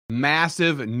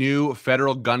Massive new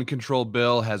federal gun control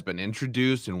bill has been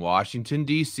introduced in Washington,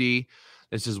 D.C.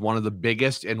 This is one of the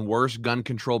biggest and worst gun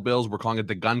control bills. We're calling it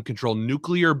the gun control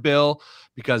nuclear bill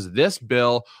because this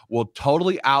bill will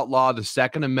totally outlaw the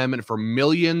Second Amendment for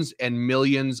millions and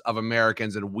millions of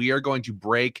Americans. And we are going to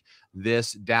break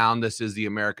this down. This is the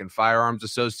American Firearms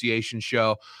Association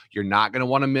show. You're not going to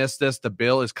want to miss this. The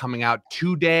bill is coming out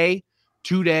today.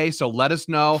 So let us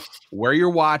know where you're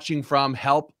watching from.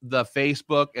 Help the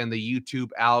Facebook and the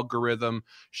YouTube algorithm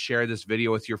share this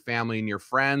video with your family and your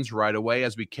friends right away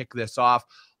as we kick this off.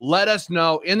 Let us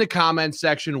know in the comments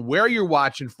section where you're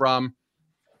watching from,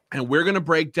 and we're going to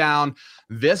break down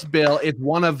this bill. It's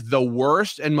one of the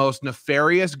worst and most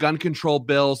nefarious gun control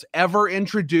bills ever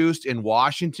introduced in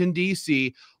Washington,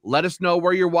 D.C. Let us know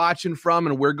where you're watching from,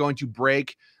 and we're going to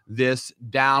break this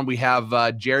down. We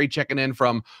have Jerry checking in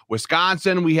from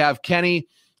Wisconsin. We have Kenny.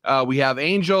 We have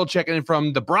Angel checking in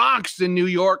from the Bronx in New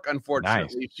York.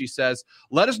 Unfortunately, nice. She says,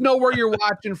 let us know where you're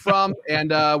watching from, and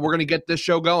we're going to get this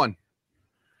show going.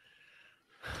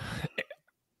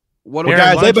 What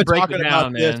guys, they've been talking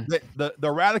about this.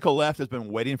 The radical left has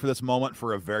been waiting for this moment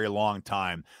for a very long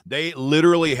time. They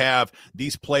literally have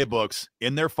these playbooks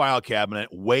in their file cabinet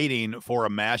waiting for a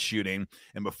mass shooting.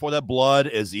 And before that blood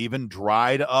is even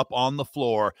dried up on the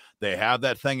floor, they have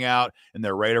that thing out and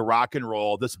they're ready to rock and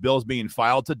roll. This bill is being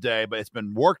filed today, but it's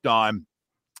been worked on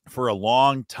for a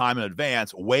long time in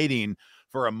advance, waiting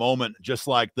for a moment just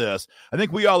like this. I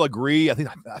think we all agree. I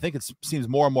think it seems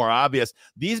more and more obvious.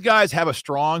 These guys have a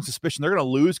strong suspicion they're going to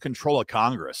lose control of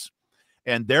Congress.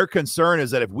 And their concern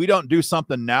is that if we don't do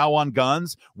something now on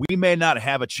guns, we may not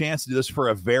have a chance to do this for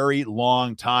a very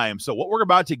long time. So what we're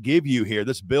about to give you here,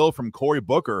 this bill from Cory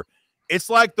Booker, it's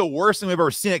like the worst thing we've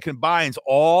ever seen. It combines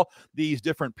all these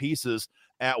different pieces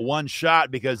at one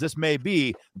shot because this may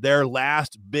be their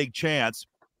last big chance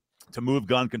to move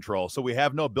gun control. So we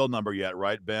have no bill number yet,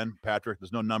 right, Ben, Patrick?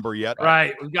 There's no number yet.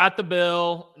 Right. We've got the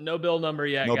bill. No bill number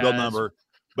yet, No guys. bill number.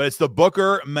 But it's the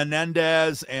Booker,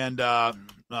 Menendez, and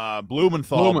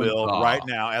Blumenthal bill right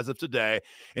now as of today.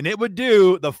 And it would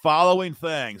do the following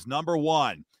things. Number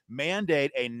one,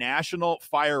 mandate a national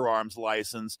firearms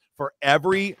license for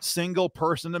every single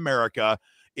person in America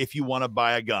if you want to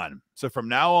buy a gun. So from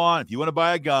now on, if you want to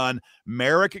buy a gun,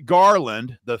 Merrick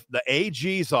Garland, the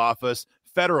AG's office,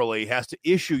 federally has to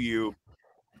issue you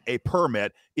a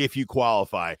permit if you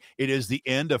qualify. It is the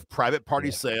end of private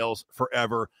party sales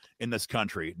forever in this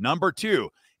country. Number two,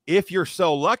 if you're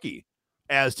so lucky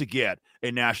as to get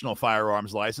a national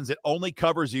firearms license, it only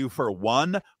covers you for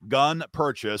one gun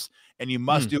purchase, and you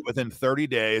must do it within 30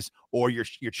 days or your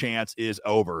chance is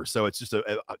over. So it's just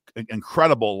an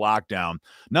incredible lockdown.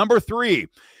 Number three,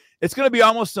 it's going to be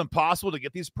almost impossible to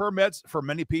get these permits for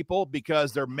many people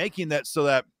because they're making that so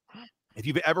that if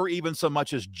you've ever even so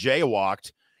much as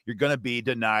jaywalked, you're going to be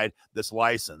denied this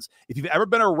license. If you've ever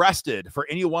been arrested for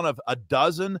any one of a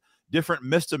dozen different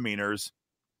misdemeanors,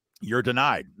 you're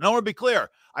denied. Now, I want to be clear.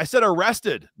 I said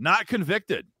arrested, not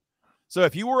convicted. So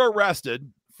if you were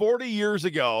arrested 40 years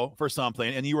ago for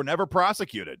something and you were never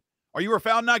prosecuted or you were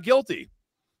found not guilty,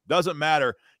 doesn't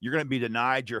matter. You're going to be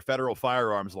denied your federal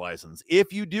firearms license.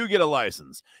 If you do get a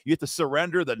license, you have to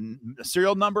surrender the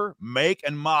serial number, make,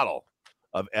 and model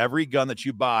of every gun that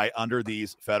you buy under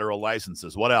these federal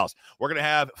licenses. What else? We're going to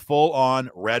have full-on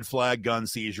red flag gun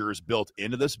seizures built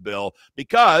into this bill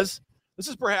because this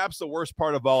is perhaps the worst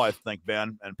part of all, I think,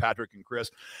 Ben and Patrick and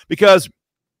Chris, because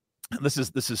this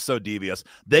is so devious.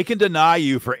 They can deny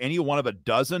you for any one of a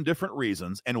dozen different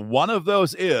reasons, and one of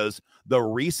those is the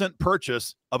recent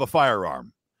purchase of a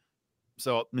firearm.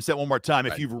 So let me say it one more time.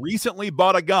 Right. If you've recently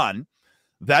bought a gun,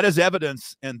 that is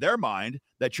evidence in their mind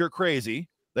that you're crazy,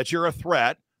 that you're a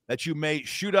threat, that you may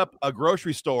shoot up a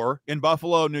grocery store in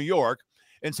Buffalo, New York.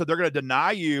 And so they're going to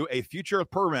deny you a future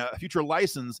permit, a future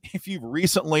license if you've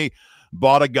recently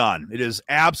bought a gun. It is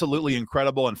absolutely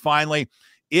incredible. And finally,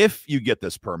 if you get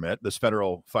this permit, this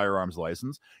federal firearms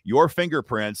license, your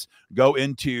fingerprints go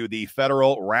into the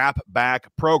federal Wrap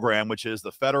Back program, which is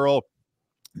the federal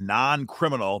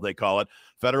non-criminal, they call it,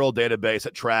 federal database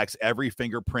that tracks every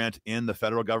fingerprint in the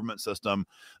federal government system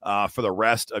for the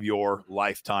rest of your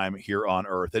lifetime here on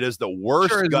Earth. It is the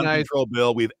worst gun control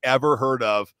bill we've ever heard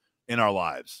of in our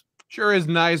lives. Sure is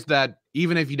nice that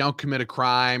even if you don't commit a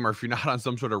crime or if you're not on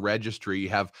some sort of registry, you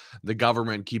have the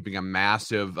government keeping a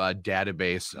massive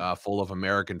database full of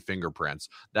American fingerprints.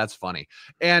 That's funny.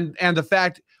 And the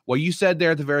fact, what you said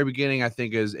there at the very beginning, I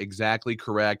think is exactly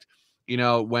correct. You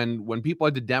know, when people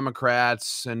like the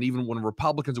Democrats and even when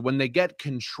Republicans, when they get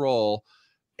control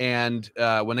and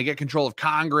when they get control of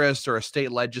Congress or a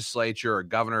state legislature or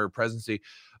governor or presidency,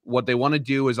 what they want to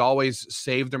do is always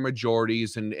save their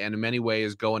majorities and in many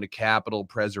ways go into capital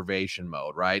preservation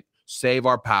mode, right? Save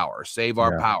our power, save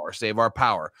our power, save our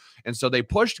power. And so they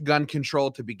pushed gun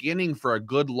control to beginning for a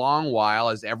good long while,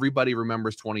 as everybody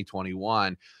remembers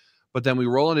 2021. But then we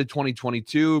roll into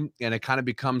 2022, and it kind of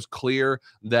becomes clear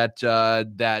that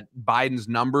that Biden's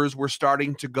numbers were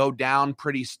starting to go down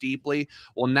pretty steeply.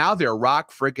 Well, now they're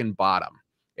rock freaking bottom.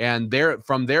 And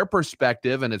from their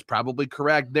perspective, and it's probably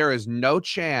correct, there is no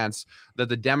chance that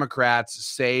the Democrats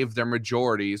save their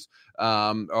majorities,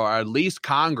 or at least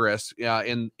Congress,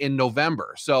 in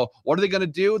November. So what are they going to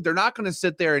do? They're not going to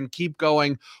sit there and keep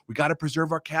going, we got to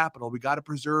preserve our capital, we got to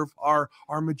preserve our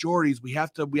majorities, we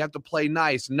have to play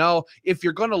nice. No, if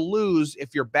you're going to lose,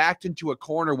 if you're backed into a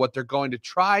corner, what they're going to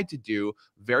try to do,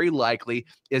 very likely,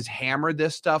 is hammer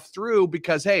this stuff through,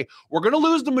 because, hey, we're going to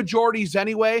lose the majorities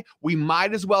anyway. We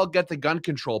might as well get the gun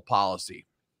control policy.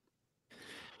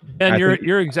 And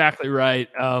you're exactly right.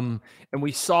 And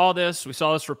we saw this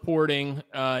reporting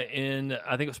in,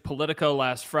 I think it was Politico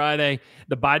last Friday.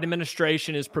 The Biden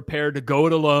administration is prepared to go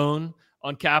it alone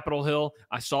on Capitol Hill.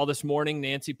 I saw this morning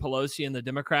Nancy Pelosi and the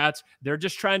Democrats, they're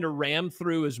just trying to ram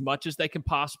through as much as they can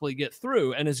possibly get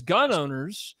through. And as gun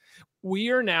owners, we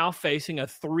are now facing a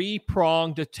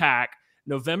three-pronged attack.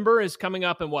 November is coming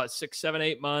up in what, 6, 7,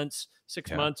 8 months,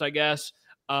 6 months, I guess.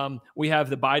 We have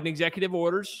the Biden executive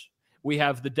orders. We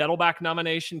have the Dettelbach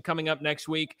nomination coming up next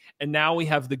week. And now we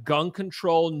have the gun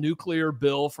control nuclear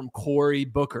bill from Cory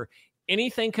Booker.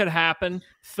 Anything could happen.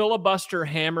 Filibuster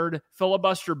hammered,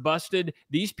 filibuster busted.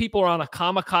 These people are on a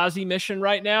kamikaze mission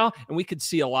right now, and we could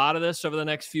see a lot of this over the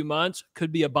next few months.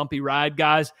 Could be a bumpy ride,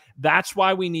 guys. That's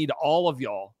why we need all of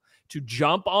y'all to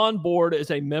jump on board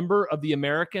as a member of the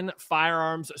American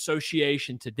Firearms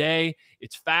Association today.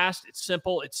 It's fast, it's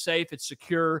simple, it's safe, it's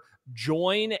secure.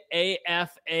 Join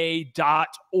AFA.org.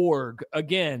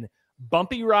 Again,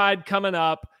 bumpy ride coming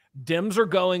up. Dems are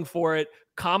going for it.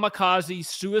 Kamikaze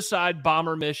suicide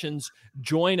bomber missions.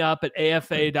 Join up at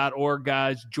AFA.org,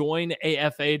 guys. Join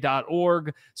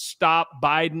AFA.org. Stop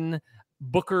Biden.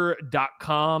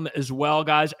 Booker.com as well,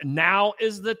 guys. Now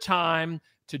is the time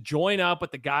to join up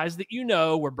with the guys that you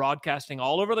know. We're broadcasting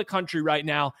all over the country right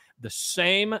now. The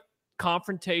same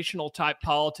confrontational type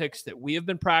politics that we have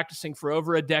been practicing for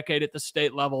over a decade at the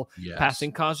state level,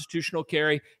 passing constitutional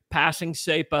carry, passing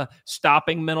SEPA,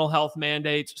 stopping mental health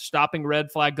mandates, stopping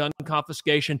red flag gun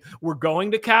confiscation. We're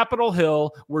going to Capitol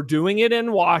Hill. We're doing it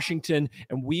in Washington,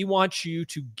 and we want you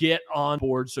to get on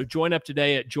board. So join up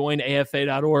today at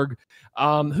joinafa.org.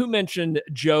 Who mentioned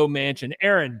Joe Manchin?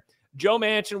 Aaron, Joe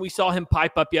Manchin, we saw him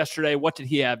pipe up yesterday. What did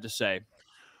he have to say?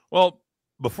 Well,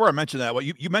 before I mention that,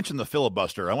 you mentioned the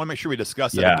filibuster. I want to make sure we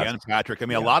discuss that again, Patrick. I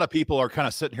mean, a lot of people are kind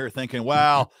of sitting here thinking,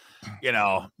 well,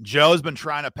 Joe's been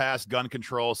trying to pass gun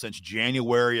control since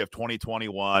January of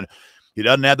 2021. He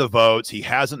doesn't have the votes. He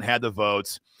hasn't had the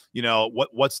votes.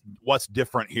 What's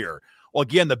different here? Well,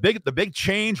 again, the big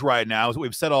change right now is what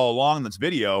we've said all along in this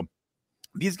video.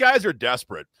 These guys are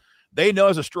desperate. They know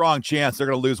there's a strong chance they're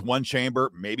going to lose one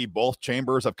chamber, maybe both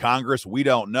chambers of Congress. We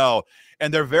don't know.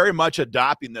 And they're very much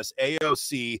adopting this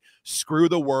AOC, screw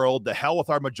the world, the hell with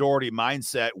our majority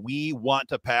mindset. We want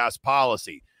to pass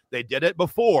policy. They did it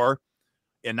before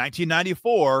in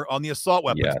 1994 on the assault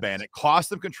weapons ban. It cost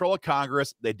them control of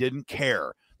Congress. They didn't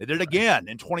care. They did it again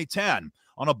in 2010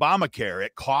 on Obamacare.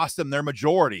 It cost them their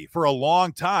majority for a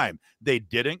long time. They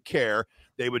didn't care.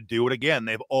 They would do it again.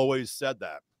 They've always said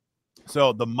that.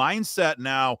 So the mindset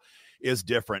now is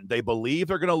different. They believe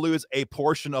they're going to lose a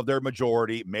portion of their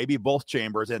majority, maybe both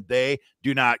chambers, and they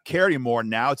do not care anymore.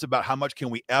 Now it's about how much can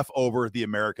we F over the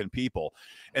American people.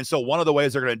 And so one of the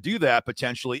ways they're going to do that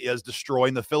potentially is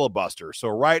destroying the filibuster. So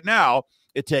right now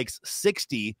it takes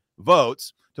 60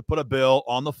 votes to put a bill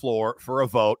on the floor for a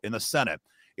vote in the Senate.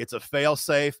 It's a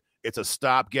fail-safe. It's a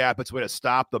stopgap. It's a way to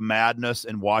stop the madness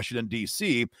in Washington,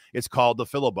 D.C. It's called the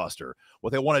filibuster.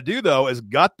 What they want to do, though, is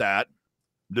gut that,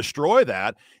 destroy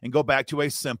that, and go back to a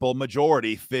simple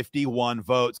majority. 51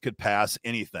 votes could pass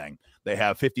anything. They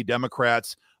have 50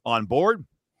 Democrats on board,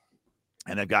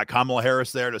 and they've got Kamala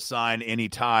Harris there to sign any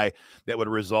tie that would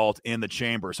result in the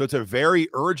chamber. So it's a very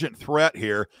urgent threat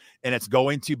here, and it's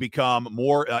going to become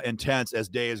more intense as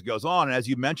days goes on. And as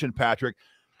you mentioned, Patrick,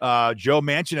 Joe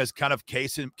Manchin is kind of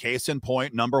case in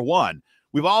point number one.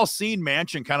 We've all seen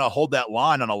Manchin kind of hold that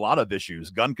line on a lot of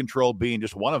issues, gun control being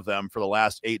just one of them for the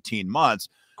last 18 months.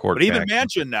 But even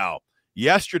Manchin now,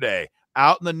 yesterday,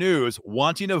 out in the news,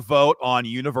 wanting to vote on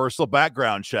universal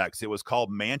background checks. It was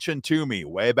called Manchin to Me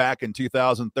way back in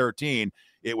 2013.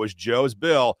 It was Joe's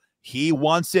bill. He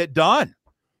wants it done.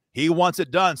 He wants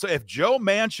it done. So if Joe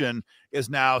Manchin is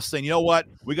now saying, you know what,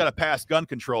 we got to pass gun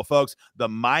control, folks, the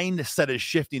mindset is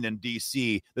shifting in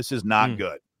D.C. This is not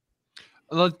good.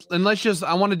 And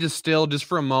I want to distill just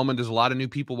for a moment. There's a lot of new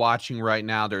people watching right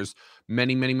now. There's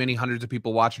many, many, many hundreds of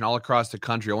people watching all across the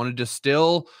country. I want to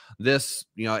distill this.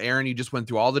 Aaron, you just went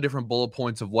through all the different bullet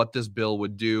points of what this bill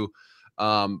would do.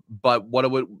 But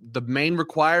the main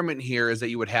requirement here is that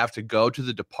you would have to go to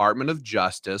the Department of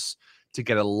Justice to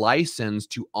get a license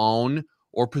to own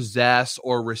or possess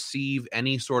or receive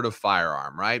any sort of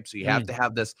firearm, right? So you have to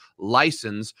have this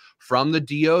license from the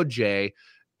DOJ.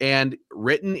 And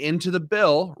written into the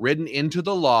bill, written into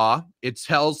the law, it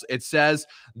says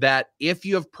that if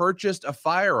you have purchased a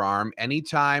firearm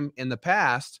anytime in the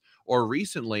past or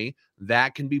recently,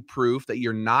 that can be proof that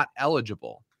you're not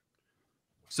eligible.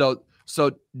 So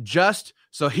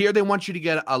here they want you to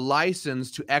get a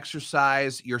license to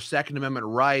exercise your Second Amendment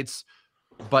rights,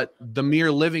 but the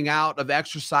mere living out of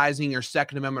exercising your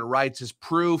Second Amendment rights is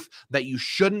proof that you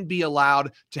shouldn't be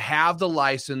allowed to have the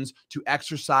license to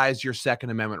exercise your Second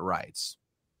Amendment rights.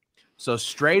 So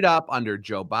straight up under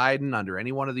Joe Biden, under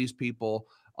any one of these people,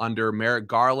 under Merrick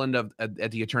Garland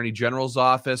at the Attorney General's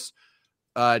office,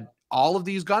 all of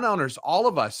these gun owners, all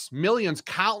of us, millions,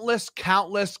 countless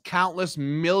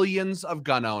millions of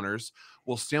gun owners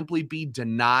will simply be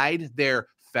denied their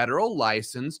federal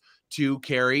license to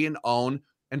carry and own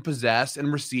and possess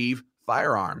and receive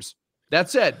firearms.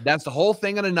 That's it. That's the whole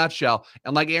thing in a nutshell.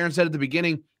 And like Aaron said at the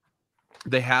beginning,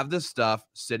 they have this stuff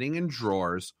sitting in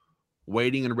drawers,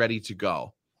 waiting and ready to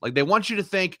go. Like they want you to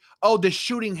think, oh, this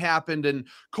shooting happened and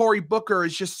Cory Booker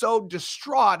is just so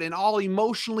distraught and all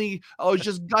emotionally, his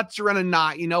just guts are in a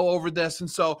knot, over this.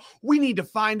 And so we need to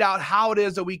find out how it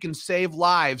is that we can save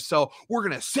lives. So we're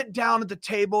going to sit down at the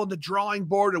table, at the drawing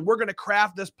board, and we're going to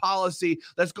craft this policy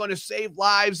that's going to save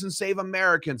lives and save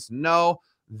Americans. No,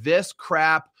 this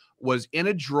crap was in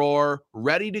a drawer,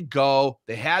 ready to go.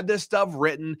 They had this stuff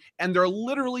written, and they're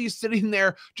literally sitting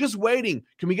there just waiting.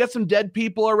 Can we get some dead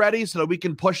people already so that we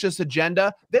can push this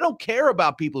agenda? They don't care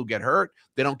about people who get hurt.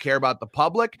 They don't care about the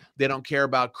public. They don't care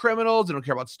about criminals. They don't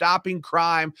care about stopping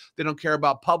crime. They don't care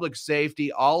about public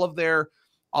safety. All of their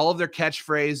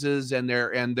catchphrases and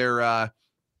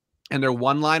their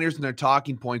one-liners and their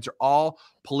talking points are all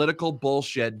political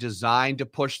bullshit designed to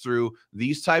push through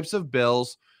these types of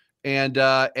bills and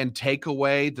take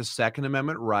away the Second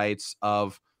Amendment rights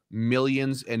of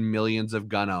millions and millions of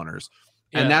gun owners.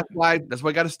 And that's why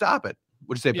I got to stop it.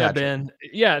 What'd you say, Patrick? Ben?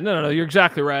 Yeah, no, you're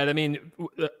exactly right. I mean,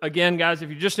 again, guys, if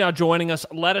you're just now joining us,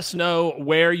 let us know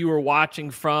where you are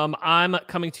watching from. I'm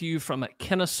coming to you from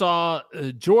Kennesaw,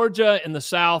 Georgia in the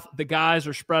South. The guys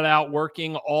are spread out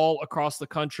working all across the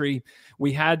country.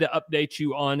 We had to update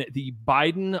you on the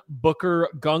Biden-Booker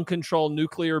gun control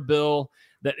nuclear bill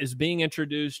that is being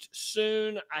introduced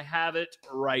soon. I have it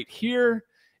right here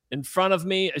in front of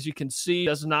me. As you can see,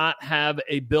 does not have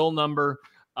a bill number.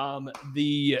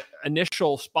 The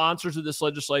initial sponsors of this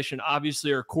legislation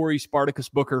obviously are Cory Spartacus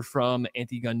Booker from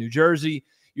Anti-Gun New Jersey.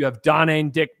 You have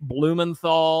Donane Dick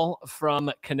Blumenthal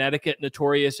from Connecticut,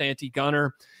 notorious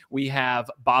anti-gunner. We have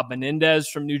Bob Menendez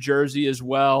from New Jersey as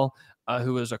well,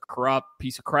 who is a corrupt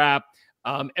piece of crap.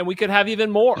 And we could have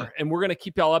even more. And we're going to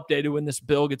keep y'all updated when this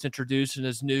bill gets introduced and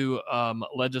as new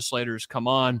legislators come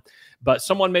on. But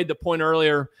someone made the point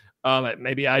earlier,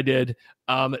 maybe I did.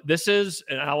 This is,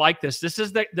 and I like this. This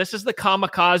is the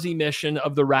kamikaze mission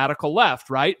of the radical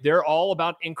left, right? They're all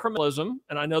about incrementalism,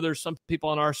 and I know there's some people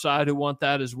on our side who want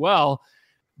that as well.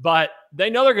 But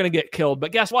they know they're going to get killed.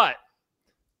 But guess what?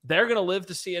 They're going to live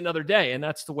to see another day, and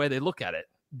that's the way they look at it.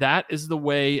 That is the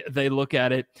way they look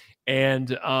at it.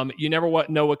 And you never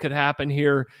know what could happen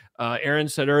here. Aaron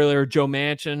said earlier, Joe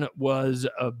Manchin was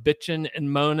bitching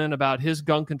and moaning about his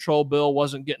gun control bill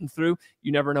wasn't getting through.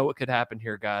 You never know what could happen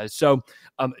here, guys. So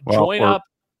join up.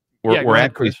 We're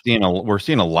actually seeing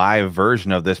a live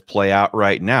version of this play out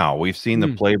right now. We've seen the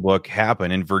playbook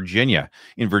happen in Virginia.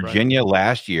 In Virginia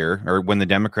last year, or when the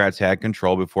Democrats had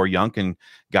control before Youngkin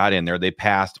got in there, they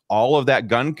passed all of that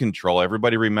gun control.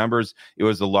 Everybody remembers it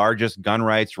was the largest gun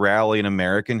rights rally in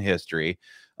American history.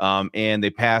 And they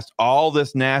passed all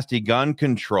this nasty gun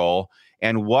control.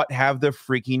 And what have the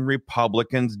freaking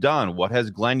Republicans done? What has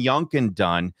Glenn Youngkin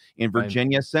done in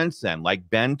Virginia since then? Like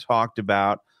Ben talked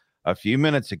about a few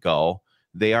minutes ago,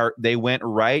 they went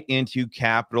right into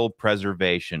capital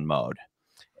preservation mode,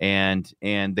 and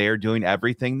they are doing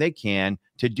everything they can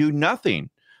to do nothing.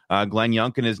 Glenn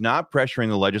Youngkin is not pressuring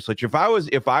the legislature.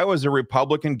 If I was a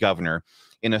Republican governor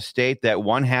in a state that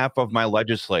one half of my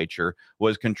legislature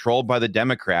was controlled by the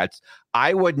Democrats,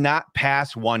 I would not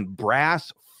pass one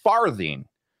brass farthing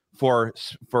for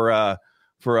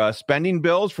for spending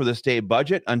bills for the state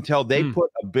budget until they put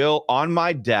a bill on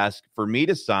my desk for me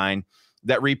to sign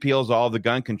that repeals all the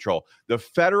gun control. The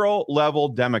federal level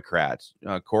Democrats,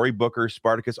 Cory Booker,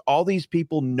 Spartacus, all these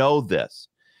people know this.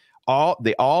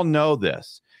 They all know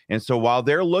this. And so while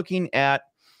they're looking at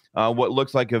what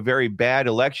looks like a very bad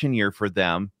election year for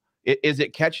them, is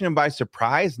it catching them by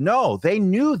surprise? No, they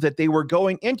knew that they were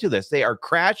going into this. They are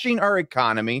crashing our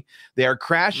economy. They are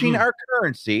crashing our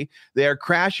currency. They are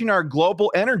crashing our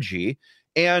global energy.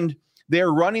 And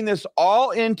they're running this all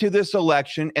into this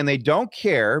election, and they don't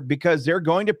care because they're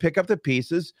going to pick up the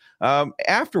pieces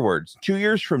afterwards, 2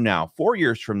 years from now, 4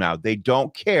 years from now. They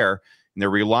don't care. And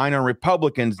they're relying on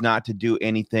Republicans not to do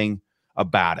anything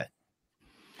about it.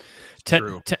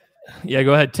 Yeah,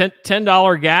 go ahead.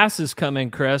 $10 gas is coming,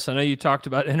 Chris. I know you talked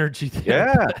about energy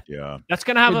there. Yeah. That's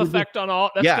going to have an effect on all.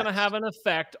 That's going to have an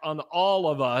effect on all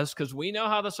of us because we know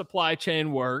how the supply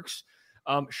chain works.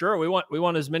 Sure, we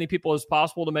want as many people as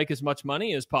possible to make as much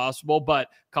money as possible, but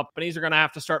companies are going to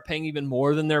have to start paying even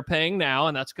more than they're paying now,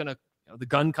 and that's going to the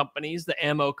gun companies, the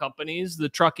ammo companies, the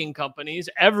trucking companies,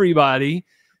 everybody.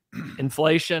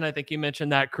 Inflation, I think you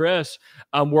mentioned that, Chris.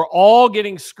 We're all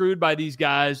getting screwed by these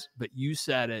guys, but you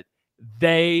said it.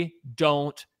 They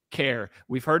don't care.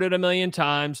 We've heard it a million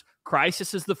times.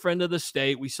 Crisis is the friend of the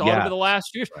state. We saw it over the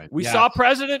last years. Right. We saw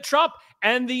President Trump,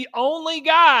 and the only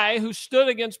guy who stood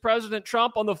against President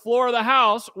Trump on the floor of the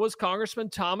House was Congressman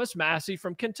Thomas Massie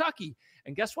from Kentucky.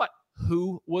 And guess what?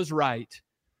 Who was right?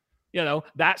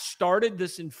 That started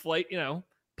this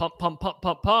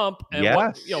pump. And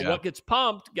what gets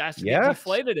pumped got to get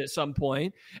deflated at some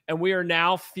point. And we are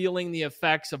now feeling the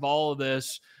effects of all of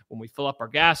this when we fill up our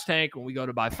gas tank, when we go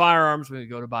to buy firearms, when we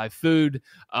go to buy food.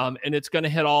 And it's going to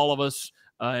hit all of us.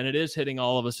 And it is hitting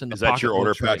all of us in the pocketbooks. Is that your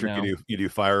order, Patrick? Right, you do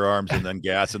firearms and then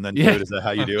gas and then food? Is that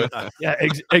how you do it? Yeah,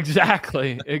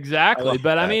 exactly.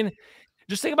 But I mean,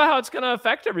 just think about how it's going to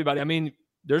affect everybody. I mean,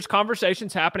 there's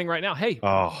conversations happening right now. Hey,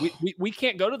 we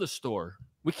can't go to the store.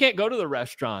 We can't go to the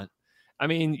restaurant. I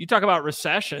mean, you talk about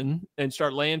recession and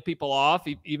start laying people off,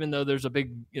 even though there's a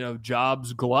big,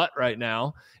 jobs glut right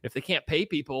now. If they can't pay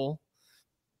people,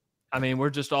 I mean,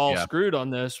 we're just all screwed on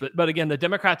this. But again, the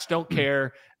Democrats don't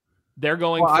care. They're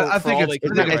going. I think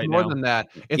it's more than that.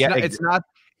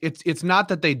 It's not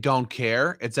that they don't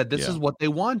care. It's that this is what they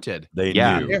wanted. They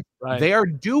knew. They are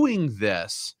doing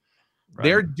this. Right.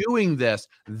 They're doing this.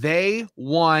 They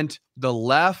want the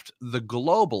left, the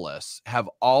globalists have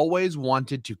always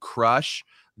wanted to crush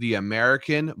the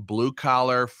American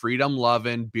blue-collar,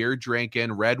 freedom-loving,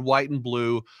 beer-drinking, red, white, and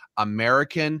blue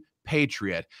American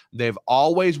patriot. They've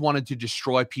always wanted to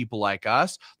destroy people like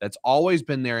us. That's always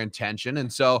been their intention.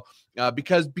 And so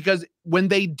because when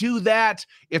they do that,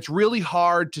 it's really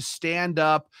hard to stand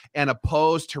up and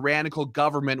oppose tyrannical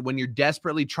government when you're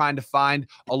desperately trying to find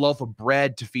a loaf of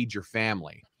bread to feed your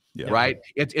family. Yeah. Right.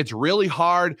 It's really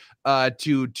hard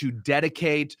to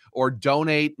dedicate or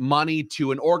donate money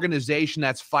to an organization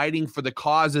that's fighting for the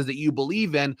causes that you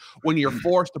believe in when you're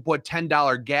forced to put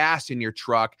 $10 gas in your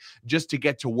truck just to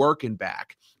get to work and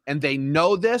back. And they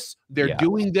know this. They're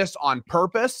doing this on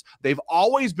purpose. They've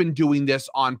always been doing this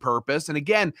on purpose. And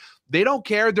again, they don't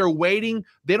care. They're waiting.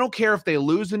 They don't care if they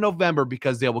lose in November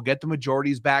because they will get the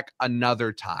majorities back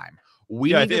another time.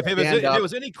 If it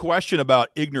was any question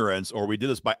about ignorance or we did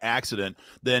this by accident,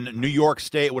 then New York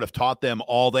State would have taught them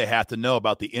all they have to know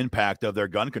about the impact of their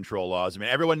gun control laws. I mean,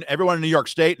 everyone in New York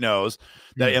State knows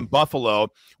that in Buffalo,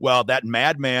 well, that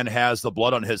madman has the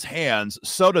blood on his hands.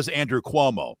 So does Andrew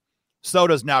Cuomo. So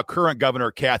does now current Governor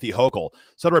Kathy Hochul.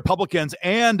 So do Republicans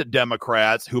and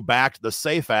Democrats who backed the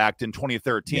SAFE Act in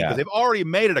 2013 because they've already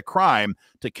made it a crime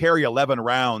to carry 11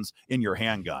 rounds in your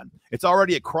handgun. It's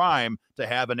already a crime to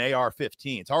have an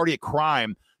AR-15. It's already a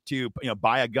crime to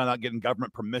buy a gun without getting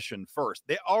government permission first.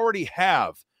 They already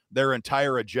have their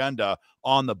entire agenda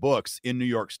on the books in New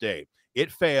York State.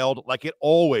 It failed like it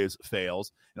always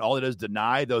fails, and all it is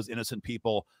deny those innocent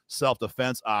people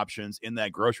self-defense options in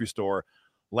that grocery store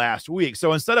last week.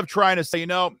 So instead of trying to say,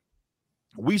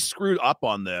 we screwed up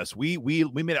on this, we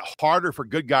made it harder for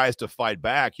good guys to fight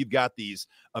back, you've got these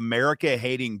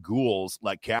America-hating ghouls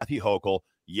like Kathy Hochul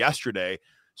yesterday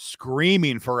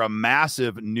screaming for a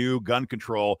massive new gun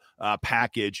control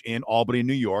package in Albany,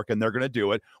 New York, and they're going to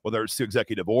do it, whether it's through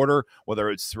executive order, whether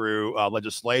it's through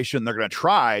legislation. They're going to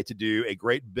try to do a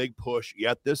great big push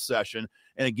yet this session.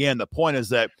 And again, the point is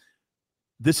that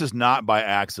this is not by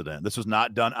accident. This was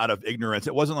not done out of ignorance.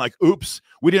 It wasn't like, oops,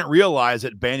 we didn't realize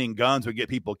that banning guns would get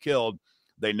people killed.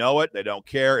 They know it. They don't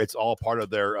care. It's all part of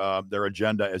their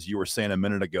agenda, as you were saying a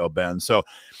minute ago, Ben. So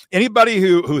anybody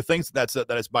who thinks that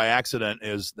it's by accident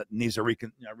that needs to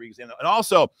re-examine. And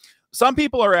also, some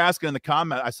people are asking in the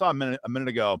comment. I saw a minute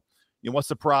ago. What's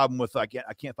the problem with I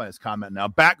can't find this comment now.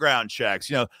 Background checks.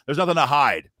 There's nothing to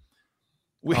hide.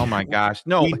 Oh my gosh!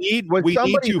 No, we need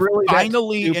to really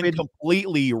finally and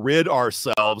completely rid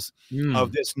ourselves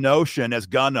of this notion as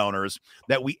gun owners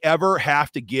that we ever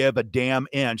have to give a damn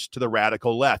inch to the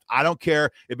radical left. I don't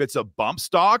care if it's a bump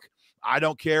stock. I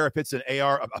don't care if it's an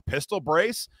AR, a pistol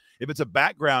brace. If it's a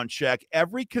background check,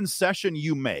 every concession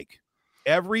you make,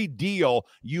 every deal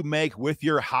you make with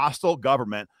your hostile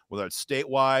government, whether it's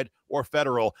statewide or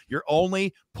federal, you're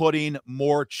only putting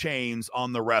more chains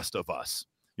on the rest of us.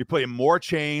 You're putting more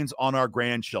chains on our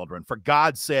grandchildren. For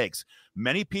God's sakes,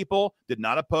 many people did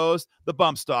not oppose the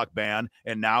bump stock ban,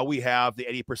 and now we have the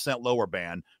 80% lower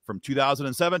ban from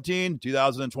 2017,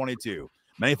 2022.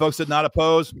 Many folks did not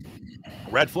oppose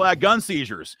red flag gun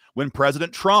seizures when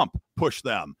President Trump pushed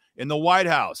them in the White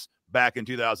House back in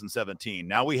 2017.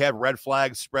 Now we have red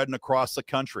flags spreading across the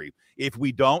country. If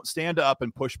we don't stand up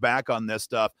and push back on this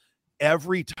stuff,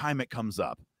 every time it comes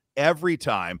up,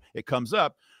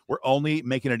 we're only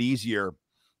making it easier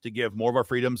to give more of our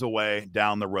freedoms away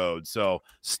down the road. So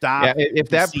stop. Yeah, if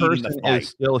that person is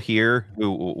still here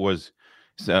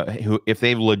if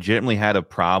they've legitimately had a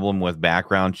problem with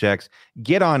background checks,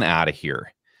 get on out of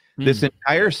here. This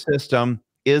entire system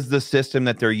is the system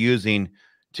that they're using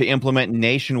to implement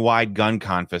nationwide gun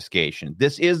confiscation.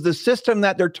 This is the system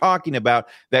that they're talking about,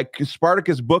 that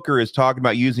Spartacus Booker is talking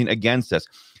about using against us.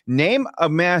 Name a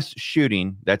mass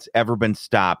shooting that's ever been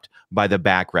stopped by the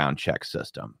background check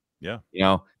system. Yeah.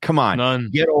 Come on.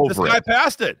 None. Get over it. This guy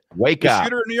passed it. Wake up. The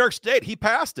shooter in New York State, he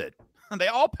passed it. They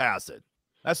all pass it.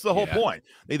 That's the whole point.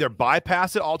 They either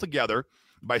bypass it altogether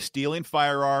by stealing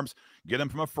firearms, get them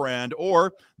from a friend,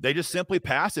 or they just simply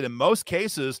pass it. In most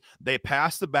cases, they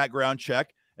pass the background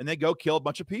check and they go kill a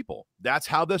bunch of people. That's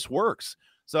how this works.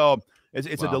 So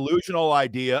it's a delusional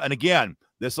idea. And again,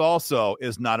 this also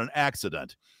is not an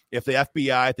accident. If the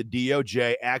FBI, the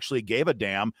DOJ actually gave a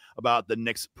damn about the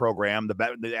NICS program,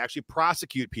 they actually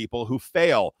prosecute people who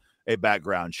fail a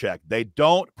background check. They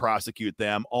don't prosecute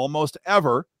them almost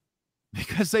ever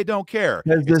because they don't care.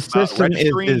 Because the system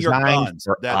is designed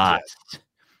for us.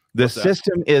 The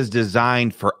system is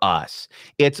designed for us.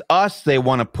 It's us they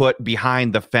want to put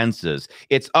behind the fences.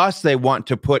 It's us they want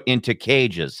to put into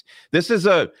cages. This is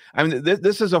a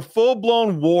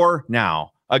full-blown war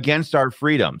now against our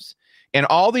freedoms. And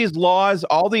all these laws,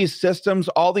 all these systems,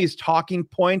 all these talking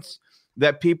points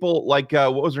that people like,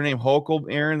 what was her name? Hochul,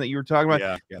 Aaron, that you were talking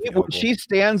about. When she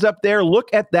stands up there,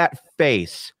 look at that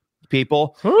face,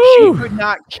 people. She could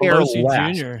not care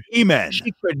less. Amen.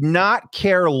 She could not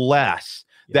care less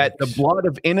that the blood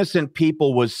of innocent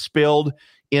people was spilled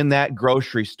in that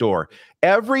grocery store.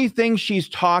 Everything she's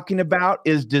talking about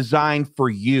is designed for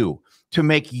you, to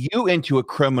make you into a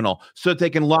criminal so that they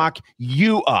can lock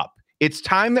you up. It's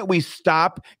time that we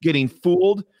stop getting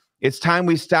fooled. It's time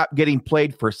we stop getting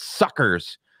played for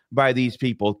suckers by these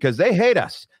people, because they hate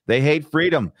us. They hate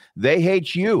freedom. They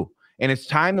hate you. And it's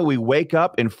time that we wake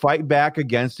up and fight back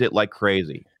against it like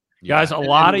crazy. Guys, a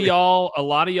lot of y'all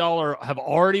have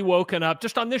already woken up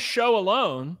just on this show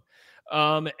alone.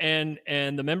 And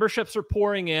the memberships are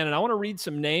pouring in, and I want to read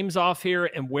some names off here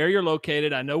and where you're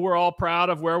located. I know we're all proud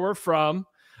of where we're from.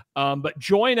 But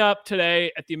join up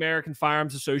today at the American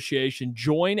Firearms Association.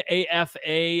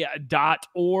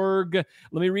 JoinAFA.org.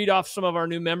 Let me read off some of our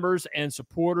new members and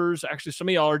supporters. Actually, some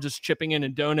of y'all are just chipping in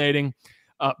and donating.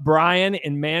 Brian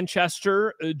in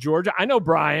Manchester, Georgia. I know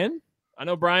Brian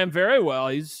very well.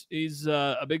 He's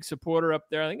a big supporter up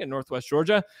there, I think, in Northwest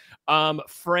Georgia.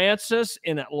 Francis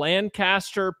in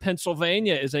Lancaster,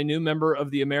 Pennsylvania, is a new member of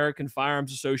the American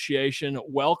Firearms Association.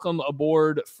 Welcome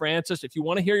aboard, Francis. If you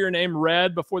want to hear your name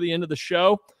read before the end of the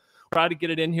show, try to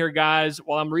get it in here, guys.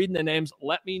 While I'm reading the names,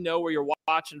 let me know where you're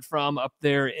watching from up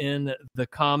there in the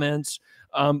comments.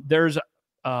 There's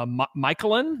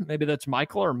Michaelin, maybe that's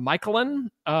Michael or Michaelin,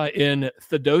 in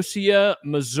Theodosia,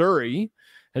 Missouri,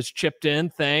 has chipped in.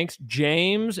 Thanks.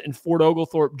 James in Fort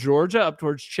Oglethorpe, Georgia, up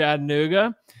towards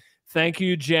Chattanooga. Thank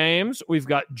you, James. We've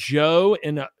got Joe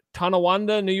in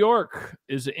Tonawanda, New York,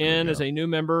 is in as a new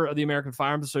member of the American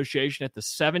Firearms Association at the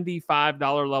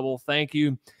 $75 level. Thank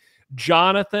you.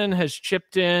 Jonathan has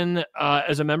chipped in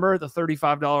as a member at the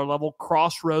 $35 level.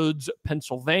 Crossroads,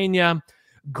 Pennsylvania.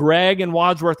 Greg in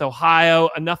Wadsworth, Ohio.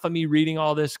 Enough of me reading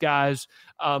all this, guys.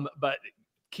 But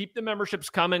keep the memberships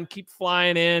coming. Keep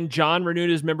flying in. John renewed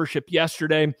his membership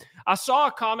yesterday. I saw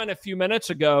a comment a few minutes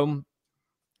ago,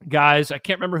 guys. I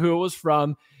can't remember who it was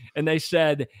from. And they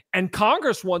said, and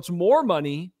Congress wants more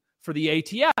money for the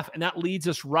ATF. And that leads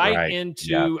us right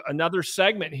into another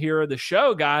segment here of the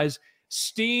show, guys.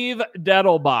 Steve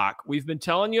Dettelbach. We've been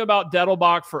telling you about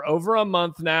Dettelbach for over a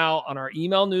month now on our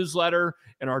email newsletter,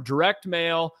 in our direct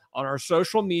mail, on our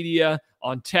social media,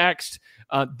 on text.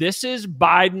 This is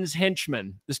Biden's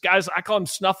henchman. This guy's, I call him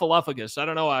Snuffleupagus. I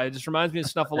don't know why. It just reminds me of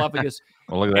Snuffleupagus.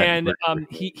 Well, look at and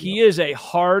he is a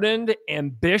hardened,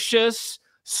 ambitious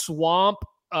swamp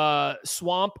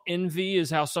envy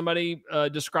is how somebody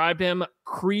described him,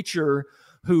 creature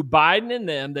who Biden and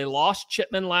them, they lost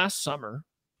Chipman last summer.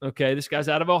 Okay, this guy's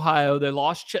out of Ohio. They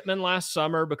lost Chipman last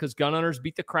summer because gun owners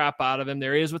beat the crap out of him.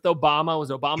 There he is with Obama, was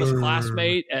Obama's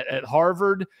classmate at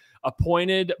Harvard,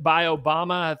 appointed by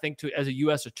Obama, I think, as a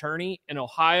U.S. attorney in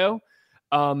Ohio.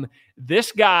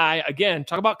 This guy, again,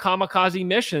 talk about kamikaze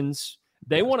missions.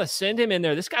 They want to send him in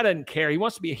there. This guy doesn't care. He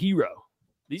wants to be a hero.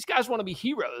 These guys want to be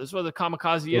heroes. This is what the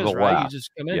kamikaze is, right? Left. You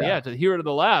just come in, to the hero to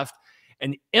the left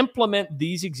and implement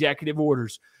these executive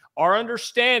orders. Our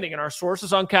understanding and our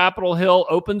sources on Capitol Hill,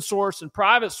 open source and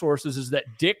private sources, is that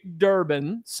Dick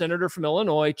Durbin, senator from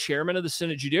Illinois, chairman of the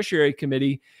Senate Judiciary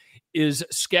Committee, is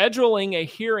scheduling a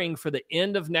hearing for the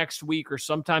end of next week or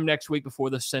sometime next week before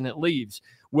the Senate leaves.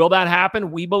 Will that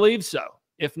happen? We believe so.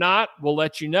 If not, we'll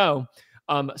let you know.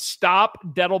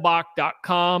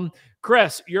 StopDettelbach.com.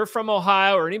 Chris, you're from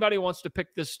Ohio, or anybody who wants to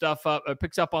pick this stuff up,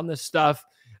 picks up on this stuff.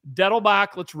 Dettelbach,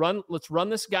 let's run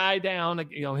this guy down,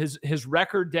 his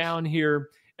record down here,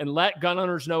 and let gun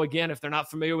owners know, again, if they're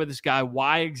not familiar with this guy,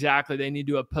 why exactly they need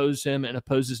to oppose him and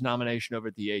oppose his nomination over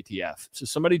at the ATF. So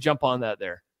somebody jump on that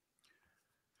there.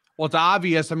 Well, it's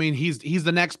obvious. I mean, he's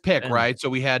the next pick, right? So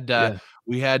we had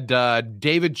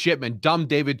David Chipman, dumb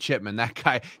David Chipman. That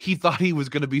guy, he thought he was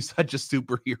going to be such a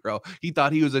superhero. He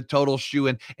thought he was a total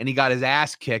shoo-in, and he got his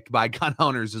ass kicked by gun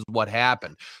owners is what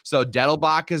happened. So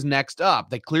Dettelbach is next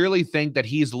up. They clearly think that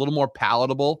he's a little more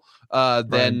palatable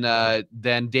than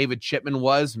David Chipman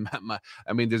was.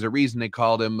 I mean, there's a reason they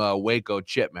called him Waco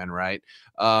Chipman, right?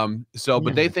 But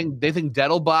they think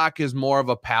Dettelbach is more of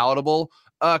a palatable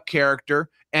character,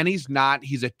 and he's not.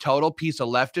 He's a total piece of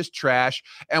leftist trash.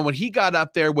 And when he got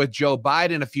up there with Joe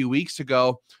Biden a few weeks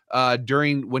ago,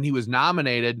 when he was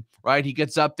nominated, right, he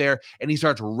gets up there and he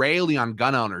starts railing on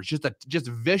gun owners, just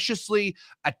viciously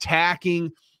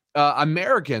attacking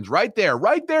Americans right there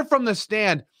from the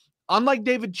stand. Unlike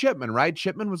David Chipman, right?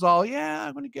 Chipman was all,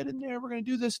 I'm going to get in there. We're going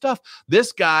to do this stuff.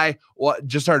 This guy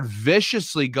just started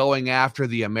viciously going after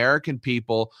the American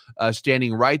people,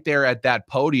 standing right there at that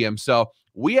podium. So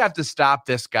we have to stop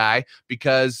this guy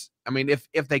because, I mean,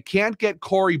 if they can't get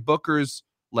Cory Booker's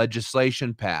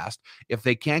legislation passed, if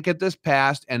they can't get this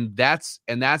passed, and that's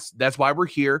why we're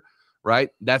here, right?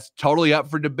 That's totally up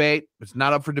for debate. It's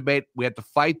not up for debate. We have to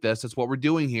fight this. That's what we're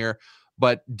doing here.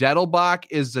 But Dettelbach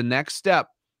is the next step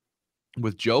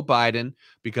with Joe Biden,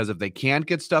 because if they can't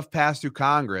get stuff passed through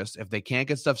Congress, if they can't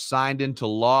get stuff signed into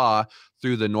law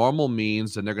through the normal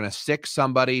means, then they're going to stick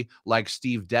somebody like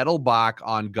Steve Dettelbach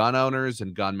on gun owners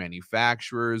and gun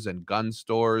manufacturers and gun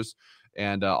stores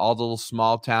and all the little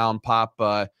small town pop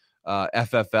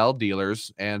FFL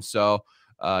dealers. And so,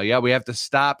 we have to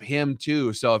stop him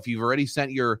too. So if you've already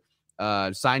signed your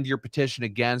petition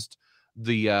against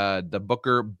the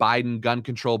Booker Biden gun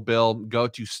control bill, go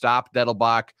to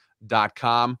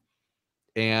StopDettelbach.com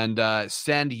and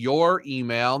send your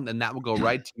email, and that will go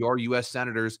right to your U.S.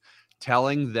 senators,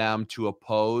 telling them to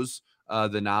oppose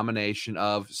the nomination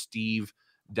of Steve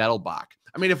Dettelbach.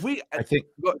 I mean,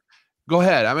 go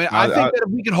ahead. I mean, I think that if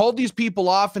we can hold these people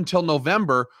off until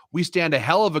November, we stand a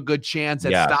hell of a good chance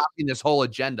at stopping this whole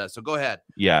agenda. So go ahead.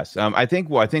 Yes, I think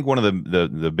one of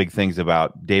the big things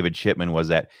about David Chipman was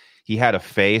that he had a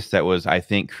face that was, I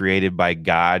think, created by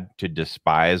God to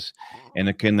despise. And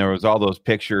again, there was all those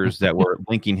pictures that were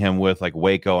linking him with like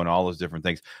Waco and all those different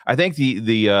things. I think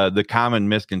the common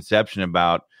misconception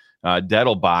about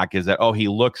Dettelbach is that, he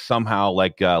looks somehow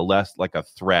like less like a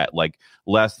threat, like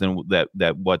less than that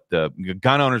what the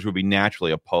gun owners would be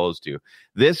naturally opposed to.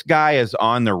 This guy is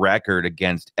on the record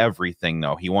against everything,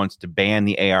 though. He wants to ban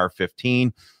the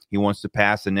AR-15. He wants to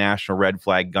pass a national red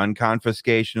flag gun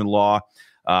confiscation law.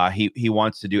 He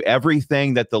wants to do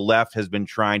everything that the left has been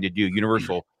trying to do.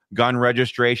 Universal gun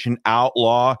registration,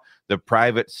 outlaw the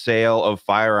private sale of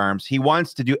firearms. He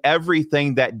wants to do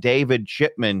everything that David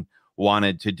Chipman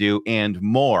wanted to do and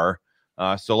more.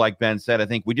 So like Ben said, I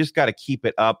think we just got to keep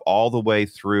it up all the way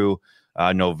through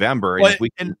November. Well,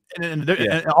 and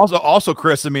also,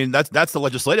 Chris, I mean, that's the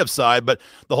legislative side, but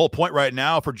the whole point right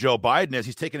now for Joe Biden is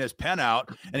he's taking his pen out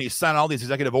and he's signing all these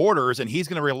executive orders, and he's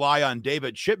going to rely on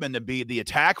David Chipman to be the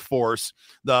attack force,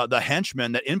 the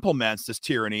henchman that implements this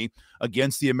tyranny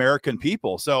against the American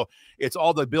people. So it's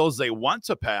all the bills they want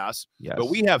to pass, but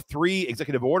we have 3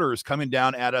 executive orders coming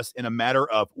down at us in a matter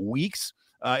of weeks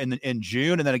in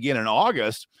June and then again in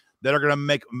August that are going to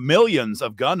make millions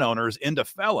of gun owners into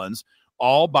felons,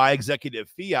 all by executive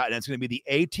fiat, and it's going to be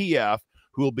the ATF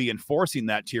who will be enforcing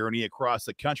that tyranny across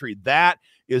the country. That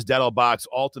is Dettelbach's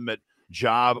ultimate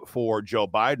job for Joe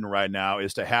Biden right now,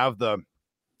 is to have the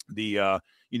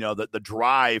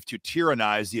drive to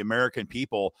tyrannize the American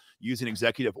people using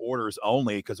executive orders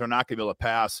only, because they're not going to be able to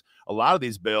pass a lot of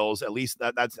these bills. At least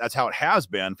that's how it has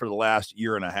been for the last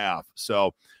year and a half.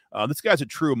 So this guy's a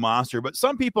true monster. But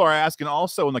some people are asking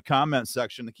also in the comment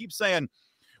section, they keep saying,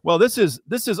 well, this is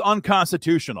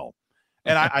unconstitutional.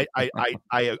 And I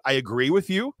agree with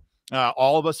you.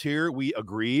 All of us here, we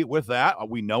agree with that.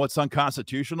 We know it's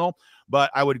unconstitutional, but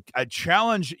I'd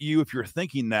challenge you, if you're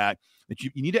thinking that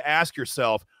you need to ask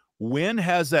yourself, when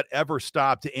has that ever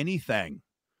stopped anything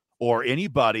or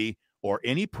anybody or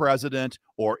any president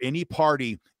or any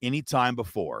party any time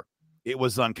before? It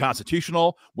was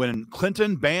unconstitutional when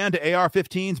Clinton banned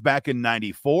AR-15s back in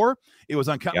 '94. It was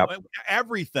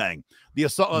everything. The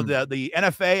assault, the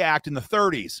NFA Act in the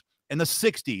 30s and the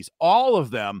 60s, all of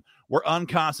them were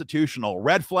unconstitutional.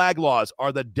 Red flag laws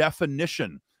are the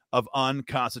definition of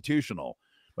unconstitutional.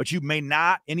 But you may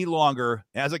not any longer,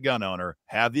 as a gun owner,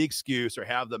 have the excuse or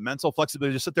have the mental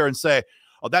flexibility to sit there and say,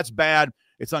 oh, that's bad,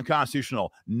 it's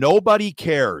unconstitutional. Nobody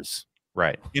cares.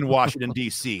 Right. In Washington,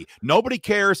 D.C. Nobody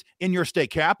cares in your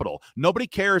state capital. Nobody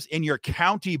cares in your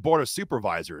county board of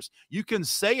supervisors. You can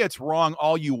say it's wrong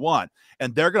all you want,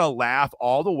 and they're going to laugh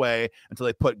all the way until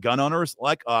they put gun owners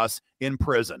like us in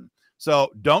prison. So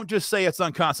don't just say it's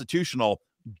unconstitutional.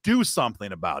 Do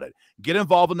something about it. Get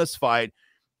involved in this fight.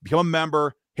 Become a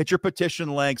member. Hit your petition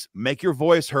links. Make your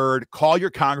voice heard. Call your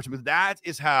congressman. That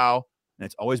is how, and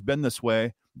it's always been this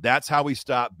way, that's how we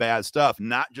stop bad stuff,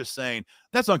 not just saying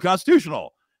that's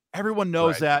unconstitutional. Everyone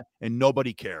knows that, and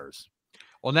nobody cares.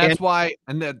 Well, that's why.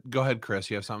 And then go ahead, Chris.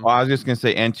 You have something? Well, I was just going to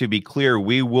say, and to be clear,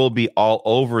 we will be all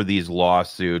over these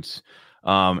lawsuits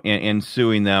and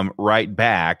suing them right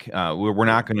back. We're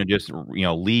not going to just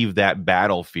leave that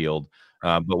battlefield.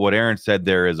 But what Aaron said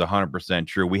there is 100%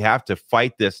 true. We have to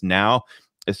fight this now,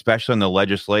 especially on the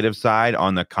legislative side,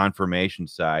 on the confirmation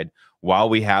side, while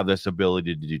we have this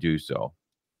ability to do so.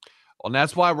 Well, and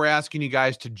that's why we're asking you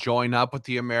guys to join up with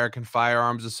the American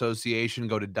Firearms Association.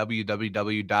 Go to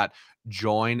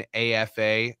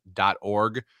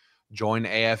www.joinafa.org,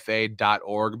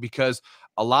 joinafa.org, because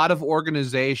a lot of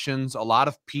organizations, a lot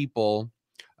of people,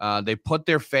 they put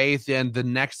their faith in the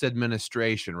next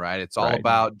administration, right? It's all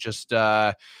about just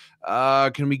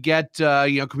can we get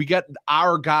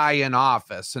our guy in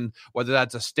office? And whether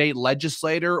that's a state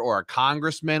legislator or a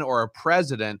congressman or a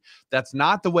president, that's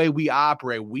not the way we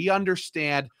operate. We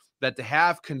understand that to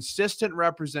have consistent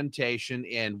representation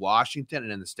in Washington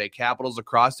and in the state capitals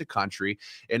across the country,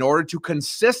 in order to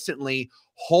consistently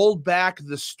hold back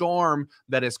the storm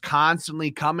that is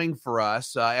constantly coming for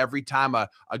us every time a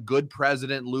good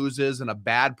president loses and a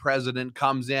bad president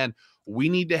comes in, we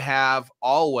need to have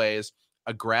always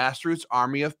a grassroots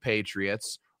army of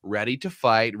patriots ready to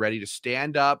fight, ready to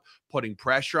stand up, putting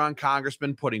pressure on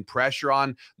congressmen, putting pressure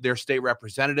on their state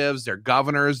representatives, their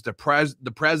governors, the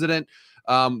president.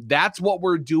 That's what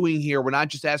we're doing here. We're not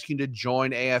just asking you to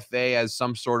join AFA as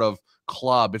some sort of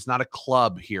club. It's not a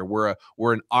club here. We're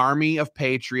an army of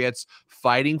patriots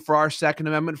fighting for our Second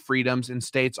Amendment freedoms in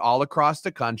states all across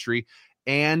the country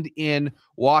and in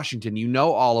Washington. You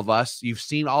know all of us. You've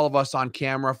seen all of us on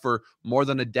camera for more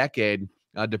than a decade,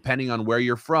 depending on where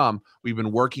you're from. We've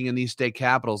been working in these state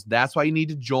capitals. That's why you need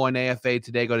to join AFA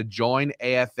today. Go to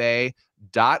joinafa.org.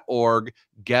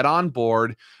 Get on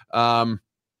board.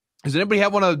 Does anybody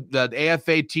have one of the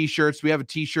AFA T-shirts? We have a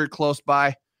T-shirt close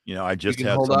by. I just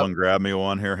had someone grab me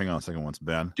one here. Hang on a second. Once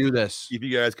Ben. Do this. If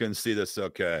you guys can see this,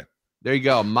 okay. There you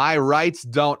go. My rights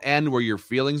don't end where your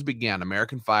feelings begin.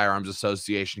 American Firearms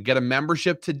Association. Get a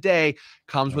membership today.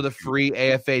 Comes with a free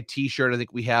AFA T-shirt. I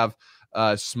think we have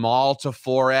small to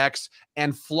 4X,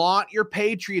 and flaunt your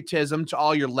patriotism to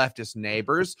all your leftist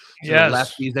neighbors, to the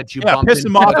lefties that you bump piss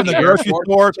them off in the grocery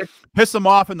store, piss them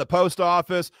off in the post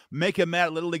office, make them mad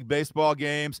at Little League baseball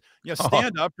games.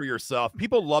 Stand up for yourself.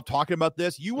 People love talking about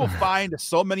this. You will find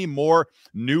so many more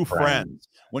new friends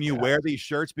when you wear these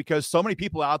shirts, because so many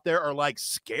people out there are like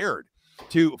scared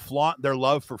to flaunt their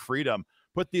love for freedom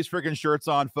Put these freaking shirts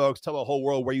on, folks. Tell the whole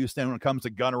world where you stand when it comes to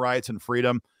gun rights and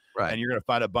freedom. Right. And you're going to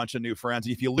find a bunch of new friends.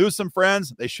 If you lose some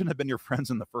friends, they shouldn't have been your friends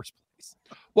in the first place.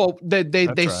 Well, they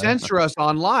censor us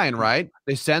online, right?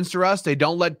 They censor us. They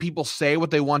don't let people say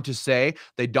what they want to say.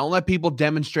 They don't let people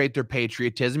demonstrate their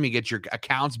patriotism. You get your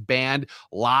accounts banned,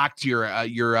 locked,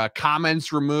 your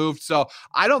comments removed. So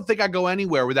I don't think I go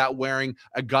anywhere without wearing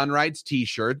a gun rights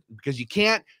t-shirt, because you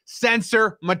can't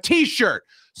censor my t-shirt.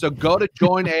 So go to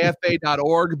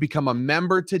joinafa.org, become a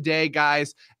member today,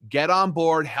 guys. Get on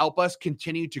board. Help us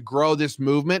continue to grow this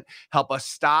movement. Help us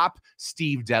stop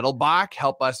Steve Dettelbach.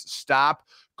 Help us stop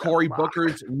Cory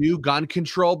Booker's new gun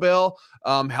control bill.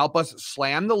 Help us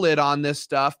slam the lid on this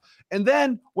stuff. And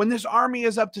then when this army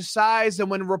is up to size and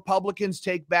when Republicans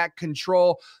take back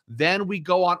control, then we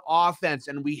go on offense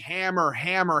and we hammer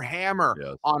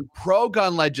Yes. on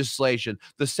pro-gun legislation,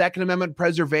 the Second Amendment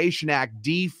Preservation Act,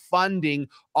 defunding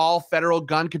all federal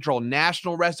gun control,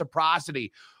 national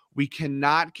reciprocity. We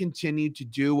cannot continue to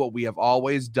do what we have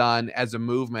always done as a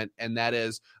movement, and that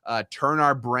is turn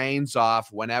our brains off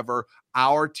whenever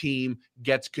our team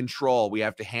gets control. We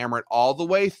have to hammer it all the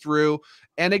way through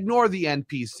and ignore the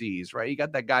NPCs, right? You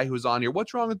got that guy who's on here.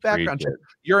 What's wrong with background check?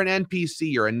 You're an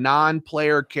NPC. You're a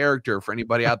non-player character for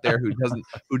anybody out there who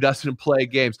doesn't play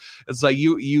games. It's like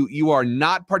you are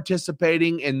not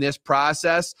participating in this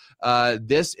process.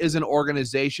 This is an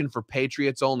organization for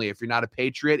patriots only. If you're not a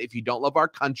patriot, if you don't love our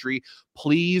country,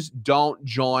 please don't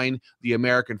join the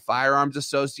American Firearms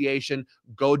Association.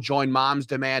 Go join Moms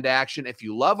Demand Action. If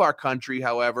you love our country,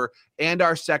 however, and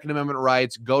our Second Amendment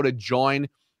rights, go to joinafa.org.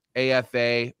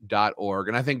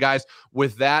 And I think, guys,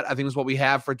 with that, I think that's what we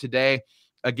have for today.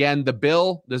 Again, the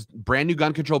bill, this brand new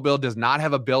gun control bill, does not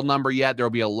have a bill number yet. There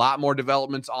will be a lot more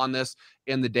developments on this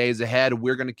in the days ahead.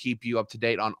 We're going to keep you up to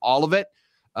date on all of it.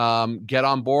 Get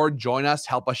on board, join us,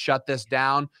 help us shut this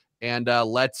down, and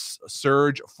let's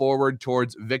surge forward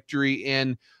towards victory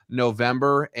in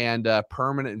November and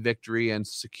permanent victory and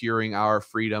securing our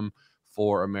freedom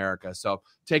for America. So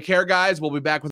take care, guys. We'll be back with